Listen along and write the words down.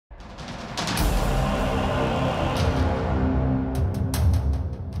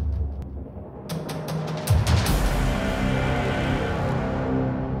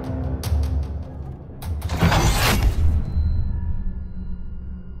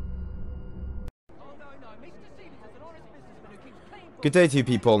Good day to you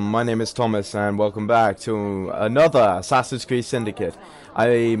people, my name is Thomas and welcome back to another Assassin's Creed Syndicate.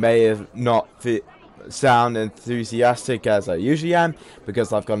 I may have not sound enthusiastic as I usually am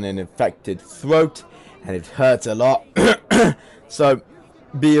because I've got an infected throat and it hurts a lot. So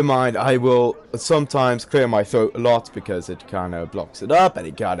be in mind, I will sometimes clear my throat a lot because it kind of blocks it up and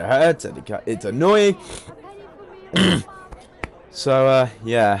it kind of hurts and it's annoying. So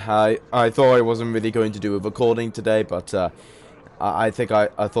yeah, I thought I wasn't really going to do a recording today, but I think I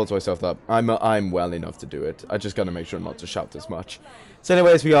thought to myself that I'm well enough to do it. I just gotta make sure not to shout as much. So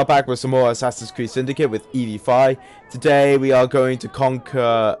anyways, we are back with some more Assassin's Creed Syndicate with EV5. Today we are going to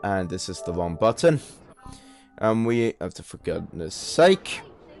conquer, and this is the wrong button. We have to, for goodness sake.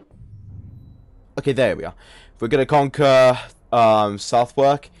 Okay, there we are. We're gonna conquer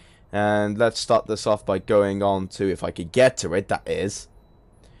Southwark, and let's start this off by going on to, if I could get to it, that is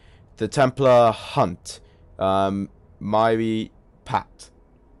the Templar Hunt. Myri Pat.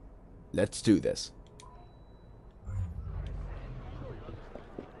 Let's do this.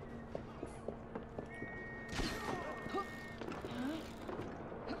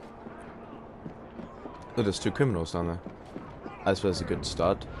 Oh, there's two criminals down there. I suppose a good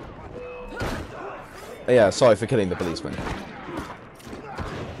start. Oh, yeah, sorry for killing the policeman.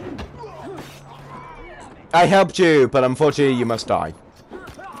 I helped you, but unfortunately you must die.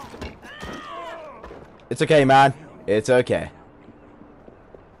 It's okay, man. It's okay.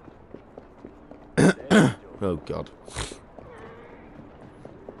 Oh god.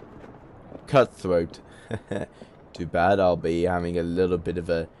 Cutthroat. Too bad, I'll be having a little bit of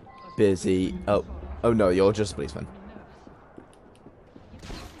a busy... Oh no, you're just a policeman.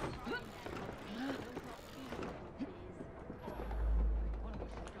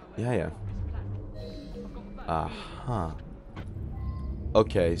 Yeah. Aha.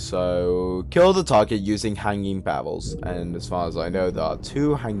 Okay, so kill the target using hanging barrels, and as far as I know there are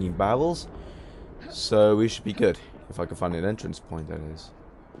 2 hanging barrels, so we should be good. If I can find an entrance point, that is.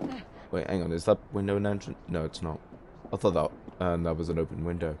 Wait, hang on, is that window an entrance? No, it's not. I thought that was an open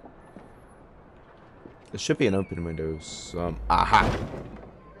window. There should be an open window. Aha!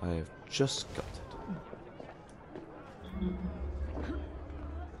 I have just got it.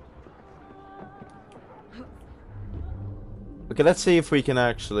 Okay, let's see if we can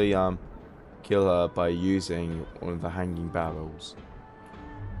actually kill her by using one of the hanging barrels.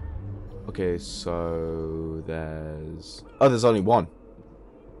 Okay, so there's... Oh, there's only one.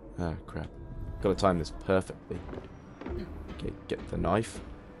 Ah, crap. Gotta time this perfectly. Okay, get the knife.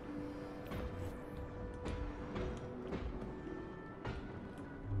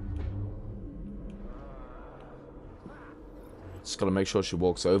 Just gotta make sure she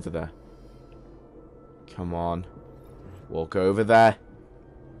walks over there. Come on. Walk over there.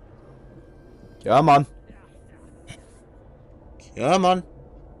 Come on. Come on.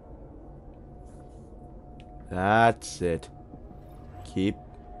 That's it. Keep...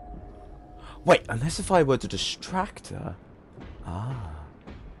 Wait, unless if I were to distract her. Ah.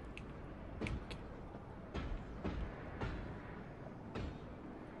 Okay.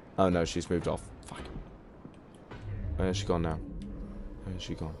 Oh no, she's moved off. Fuck. Where's she gone now? Where's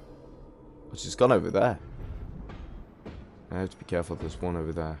she gone? Oh, she's gone over there. I have to be careful, there's one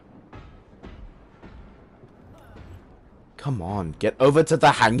over there. Come on, get over to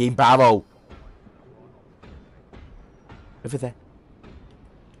the hanging barrel! Over there.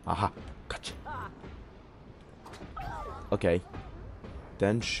 Aha, gotcha. Okay.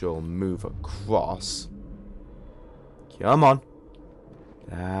 Then she'll move across. Come on.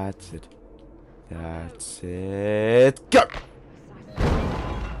 That's it. That's it. Go!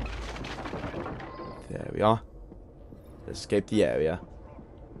 There we are. Escape the area.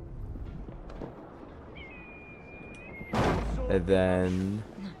 And then...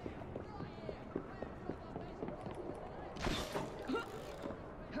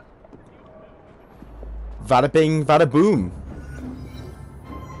 Vada bing, vada boom.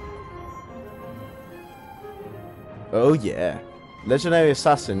 Oh yeah. Legendary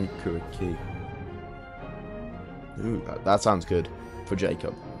Assassin Key. Ooh, that sounds good for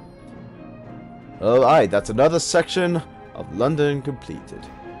Jacob. Alright, that's another section of London completed.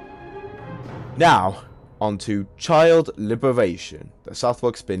 Now, on to Child Liberation, the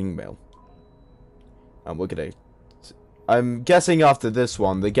Southwark Spinning Mill. And we're gonna... I'm guessing after this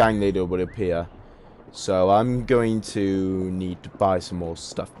one, the gang leader will appear. So I'm going to need to buy some more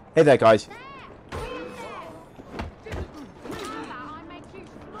stuff. Hey there, guys.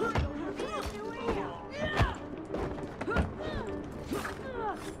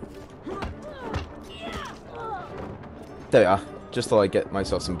 There we are. Just thought I'd get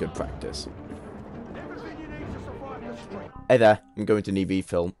myself some good practice. Hey there, I'm going to need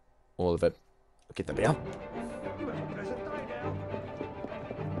film all of it. Okay, there we are.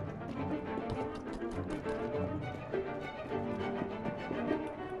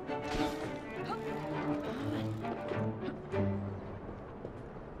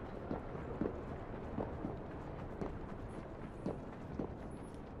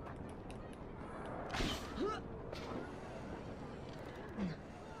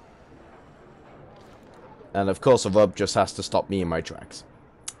 And of course, a rope just has to stop me in my tracks.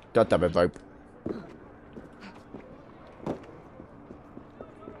 God damn it, rope.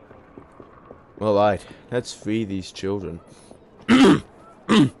 Alright, let's free these children.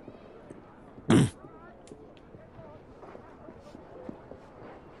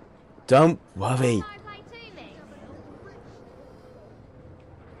 Don't worry.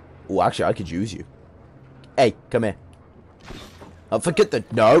 Oh, actually, I could use you. Hey, come here. Oh, forget the...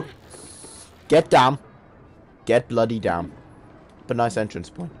 No. Get down. Get bloody down. But nice entrance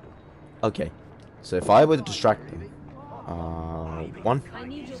point. Okay. So if I were to distract them... one.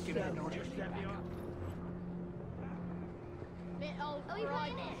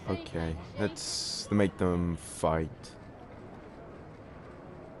 Okay. Let's make them fight.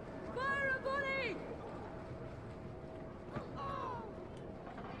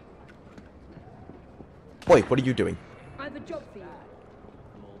 Wait, what are you doing? I have a job for you.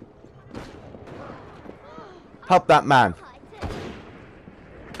 Help that man.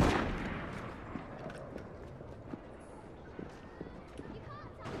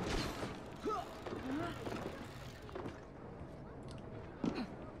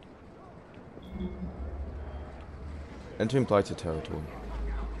 Entering blighted territory.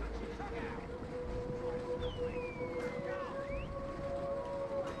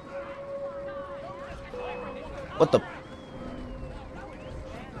 What the?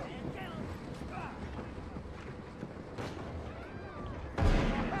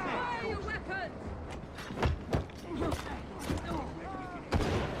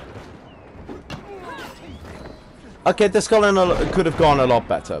 Okay, this could have gone a lot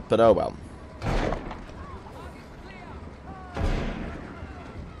better, but oh well.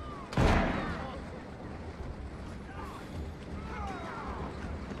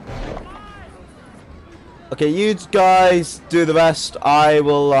 Okay, you guys do the rest. I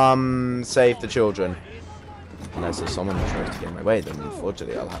will save the children. Unless there's someone who tries to get in my way, then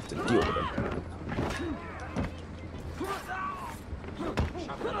unfortunately I'll have to deal with them.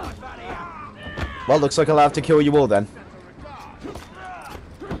 Well, looks like I'll have to kill you all then.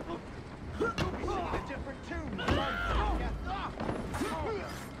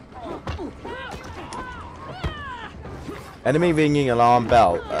 Enemy ringing alarm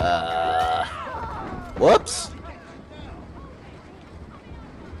bell. Whoops.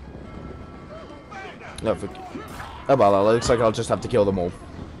 No, oh well, it looks like I'll just have to kill them all.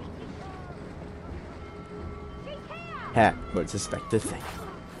 Ha, most suspected thing.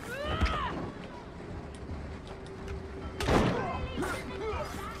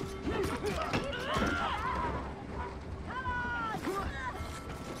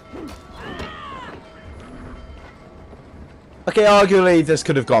 Okay, arguably this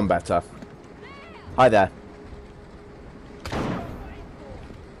could have gone better. Hi there.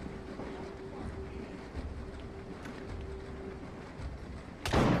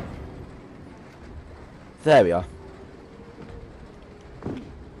 There we are.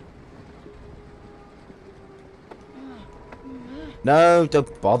 No,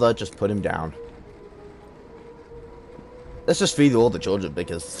 don't bother, just put him down. Let's just feed all the children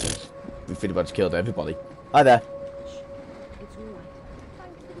because we pretty much killed everybody. Hi there.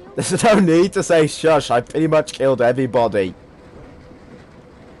 There's no need to say shush, I pretty much killed everybody.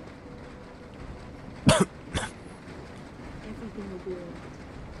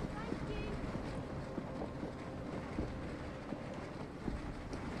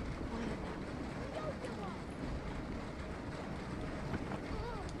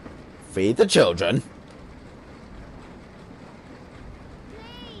 Feed the children.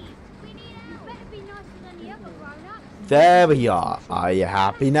 There we are. Are you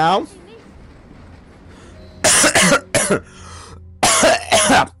happy now?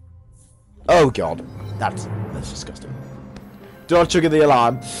 Oh god. That's disgusting. Do not trigger the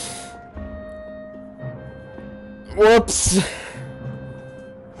alarm. Whoops.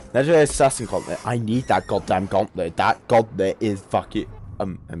 Legendary assassin gauntlet. I need that goddamn gauntlet. That gauntlet is fucking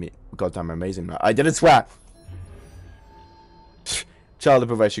goddamn amazing. I didn't swear. Child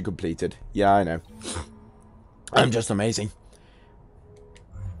deprivation completed. Yeah, I know. I'm just amazing.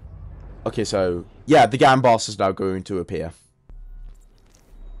 Okay, so yeah, the GAN boss is now going to appear.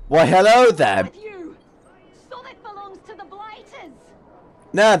 Why, hello there. You. Solid belongs to the Blight.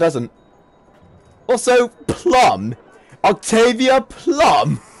 Nah, it doesn't. Also, Plum? Octavia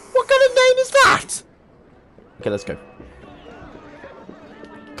Plum? What kind of name is that? Okay, let's go.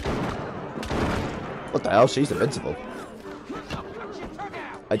 What the hell? She's invincible.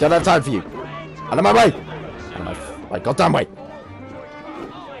 I don't have time for you. Out of my way! Out of my goddamn way!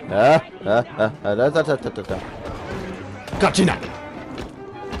 Got you now!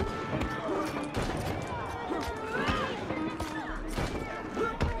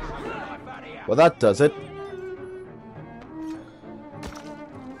 Well, that does it.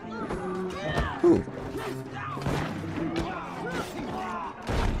 Ooh.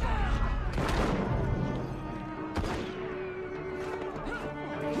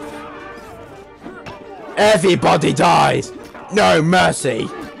 Everybody dies! No mercy!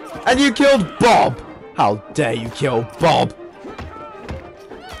 And you killed Bob! How dare you kill Bob!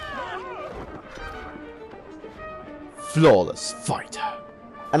 Flawless fighter.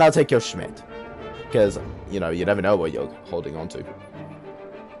 And I'll take your Schmidt. Because, you know, you never know what you're holding on to.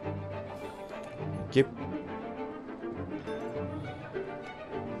 Thank you.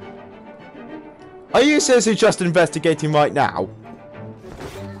 Are you seriously just investigating right now?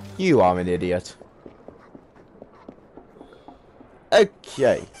 You are an idiot.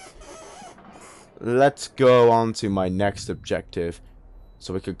 Okay. Let's go on to my next objective.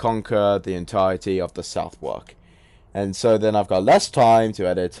 So we can conquer the entirety of the Southwark. And so then I've got less time to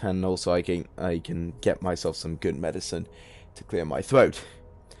edit, and also I can get myself some good medicine to clear my throat.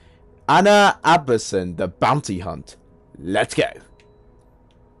 Anna Aberson, the bounty hunt. Let's go.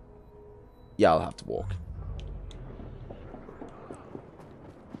 Yeah, I'll have to walk.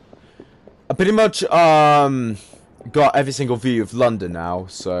 I pretty much got every single view of London now,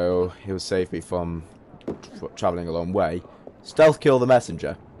 so it will save me from traveling a long way. Stealth kill the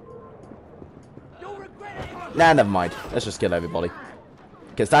messenger. Nah, never mind. Let's just kill everybody.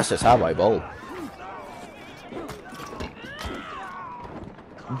 Because that's just how I roll.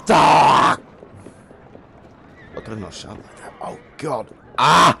 Ah! Why could I not shout like that? Oh, God.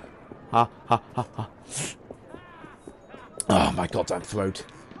 Ah! Ha, ha, ha, ha. Oh, my goddamn throat.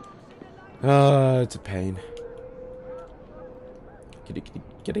 It's a pain. Can you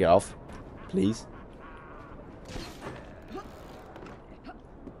get it off? Please?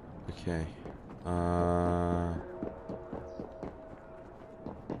 Okay.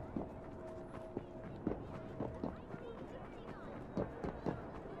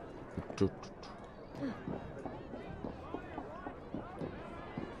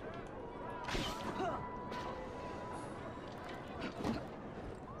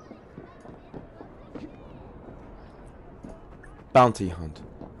 Bounty hunt.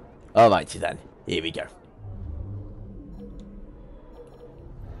 Alrighty then. Here we go.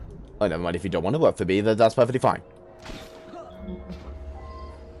 Oh, never mind. If you don't want to work for me, then that's perfectly fine.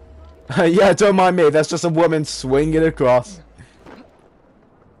 Yeah, don't mind me. That's just a woman swinging across.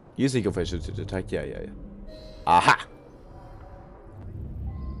 Use eagle fish to detect. Yeah. Aha!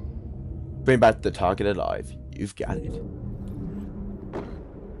 Bring back the target alive. You've got it.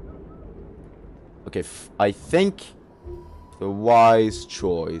 Okay, I think the wise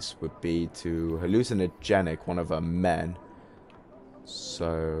choice would be to hallucinogenic one of our men.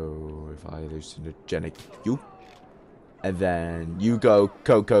 So, if I hallucinogenic you, and then you go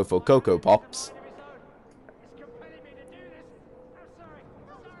Coco for Cocoa Pops.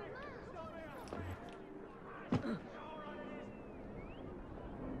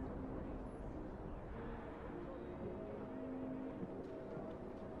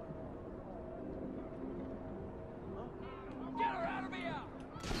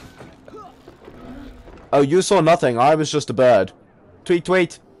 Oh, you saw nothing. I was just a bird. Tweet,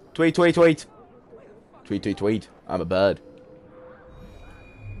 tweet. Tweet, tweet, tweet. Tweet, tweet, tweet. I'm a bird.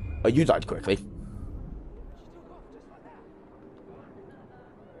 Oh, you died quickly.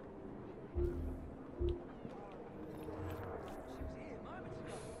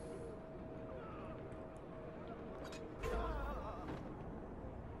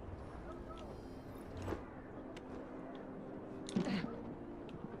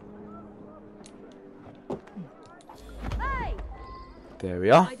 There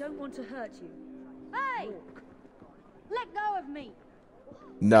we are. I don't want to hurt you. Hey! Let go of me.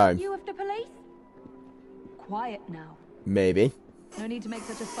 No. You with the police? Quiet now. Maybe. No need to make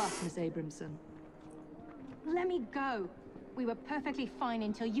such a fuss, Miss Abramson. Let me go. We were perfectly fine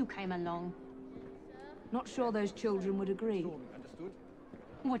until you came along. Not sure those children would agree.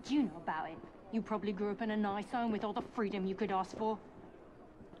 What do you know about it? You probably grew up in a nice home with all the freedom you could ask for.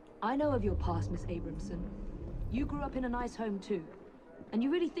 I know of your past, Miss Abramson. You grew up in a nice home too. And you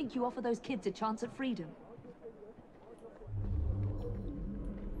really think you offer those kids a chance at freedom?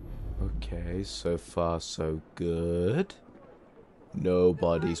 Okay, so far so good.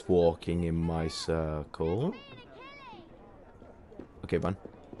 Nobody's walking in my circle. Okay, man.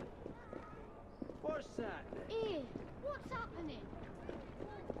 What's that? Ian, what's happening?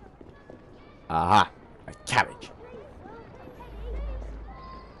 Aha! A carriage.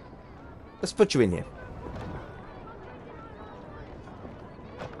 Let's put you in here.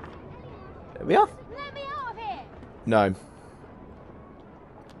 There we are. Let me out of here! No.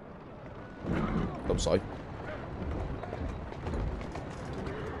 I'm sorry.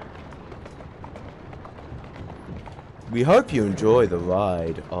 We hope you enjoy the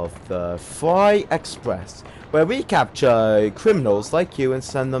ride of the Fry Express, where we capture criminals like you and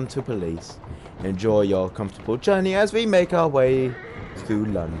send them to police. Enjoy your comfortable journey as we make our way through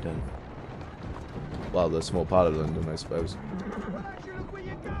London. Well, the small part of London, I suppose.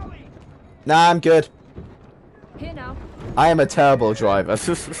 Nah, I'm good. Here now. I am a terrible driver.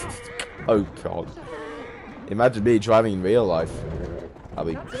 Oh god. Imagine me driving in real life. I'll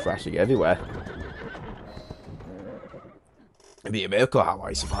be crashing everywhere. It'd be a miracle how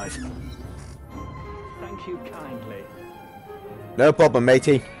I survive. Thank you kindly. No problem,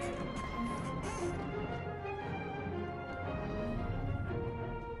 matey.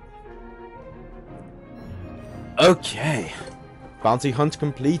 Okay. Bounty hunt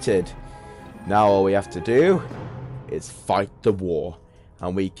completed. Now all we have to do is fight the war.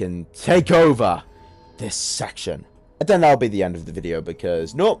 And we can take over this section. And then that'll be the end of the video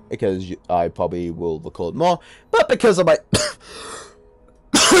because... No, because I probably will record more. But because of my...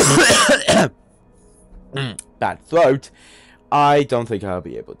 bad throat, I don't think I'll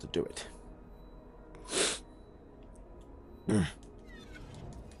be able to do it.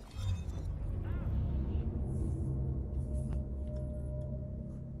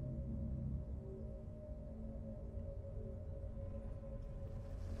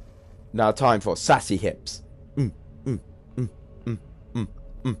 Now time for sassy hips.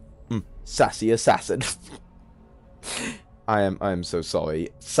 Sassy assassin. I am so sorry.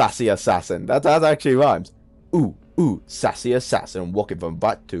 Sassy assassin. That actually rhymes. Ooh, sassy assassin. Walking from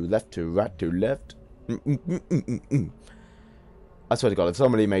right to left to right to left. I swear to God, if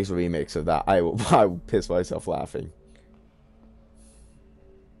somebody makes a remix of that, I will piss myself laughing.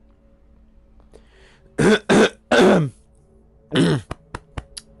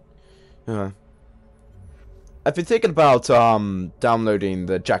 I've been thinking about downloading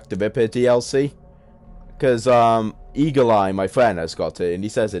the Jack the Ripper DLC because Eagle Eye, my friend, has got it and he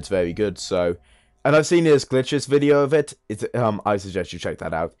says it's very good. So, and I've seen his glitches video of it. It's I suggest you check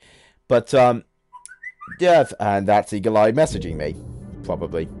that out. But yeah, and that's Eagle Eye messaging me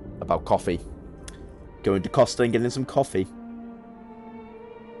probably about coffee. Going to Costa and getting some coffee.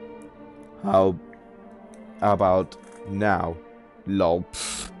 How about now? Lol.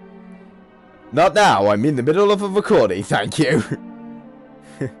 Pfft. Not now, I'm in the middle of a recording, thank you.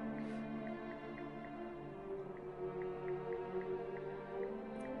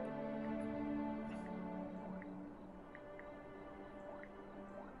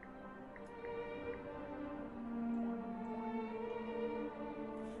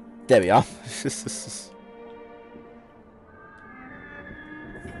 There we are.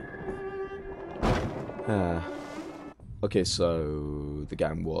 Okay, so the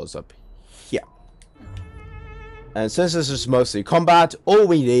gang was up here. And since this is mostly combat, all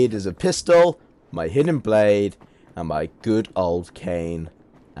we need is a pistol, my hidden blade, and my good old cane.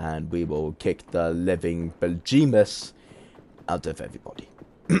 And we will kick the living bejesus out of everybody.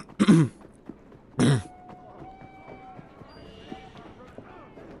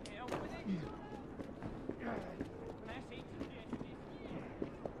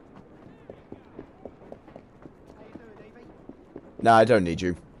 Nah, I don't need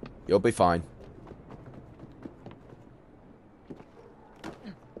you. You'll be fine.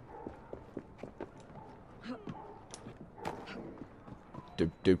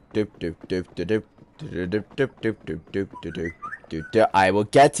 I will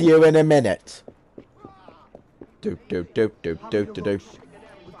get to you in a minute.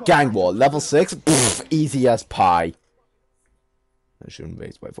 Gang war level 6. Pfft, easy as pie. I shouldn't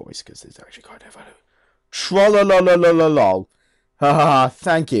raise my voice because it's actually kind of trollololololol. Haha,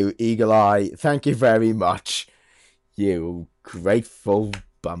 thank you, Eagle Eye. Thank you very much. You grateful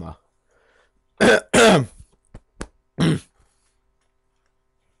bummer.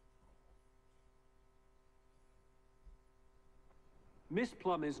 Miss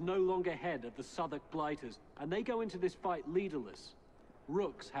Plum is no longer head of the Southwark Blighters, and they go into this fight leaderless.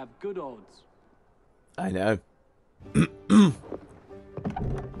 Rooks have good odds. I know.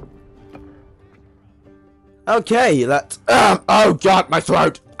 Okay, let's... oh god, my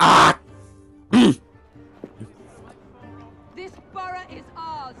throat! Ah!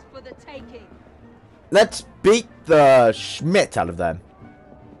 Let's beat the Schmidt out of them.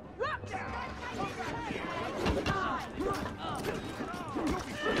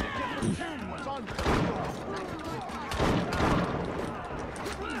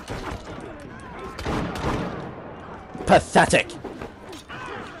 Pathetic.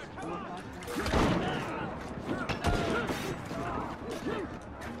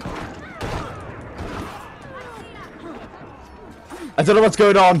 I don't know what's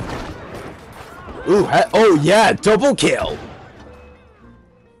going on. Ooh, oh yeah, double kill.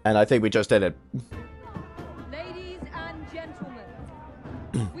 And I think we just did it. Ladies and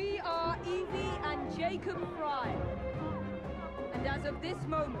gentlemen, we are Evie and Jacob Fry. And as of this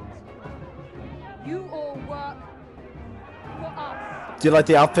moment, you all work for us. Do you like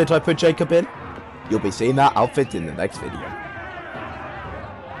the outfit I put Jacob in? You'll be seeing that outfit in the next video.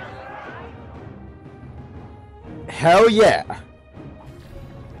 Hell yeah!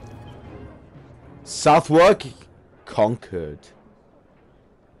 Southwark conquered.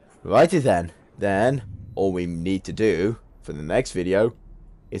 Righty then. Then, all we need to do for the next video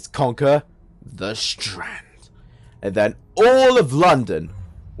is conquer the Strand. And then all of London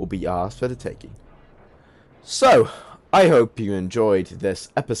will be ours for the taking. So, I hope you enjoyed this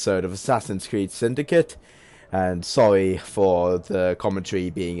episode of Assassin's Creed Syndicate. And sorry for the commentary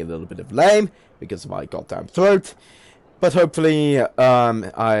being a little bit of lame because of my goddamn throat. But hopefully,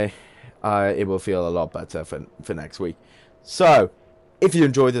 it will feel a lot better for next week. So, if you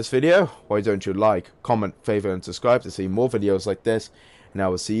enjoyed this video, why don't you like, comment, favorite, and subscribe to see more videos like this. And I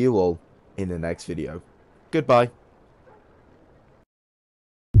will see you all in the next video. Goodbye.